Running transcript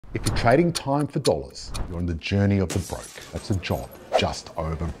If you're trading time for dollars, you're on the journey of the broke. That's a job, just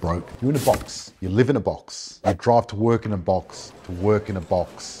over broke. You're in a box, you live in a box, you drive to work in a box, to work in a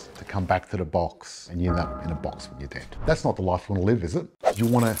box, to come back to the box, and you end up in a box when you're dead. That's not the life you want to live, is it? Do you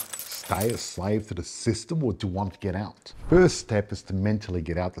want to stay a slave to the system, or do you want to get out? First step is to mentally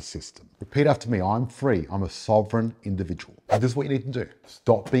get out the system. Repeat after me, I'm free, I'm a sovereign individual. And this is what you need to do.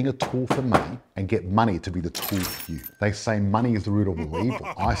 Stop being a tool for money and get money to be the tool for you. They say money is the root of all evil.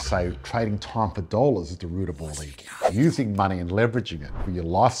 I say trading time for dollars is the root of all evil. Using money and leveraging it for your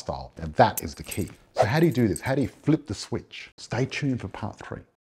lifestyle, and that is the key. So how do you do this? How do you flip the switch? Stay tuned for part 3.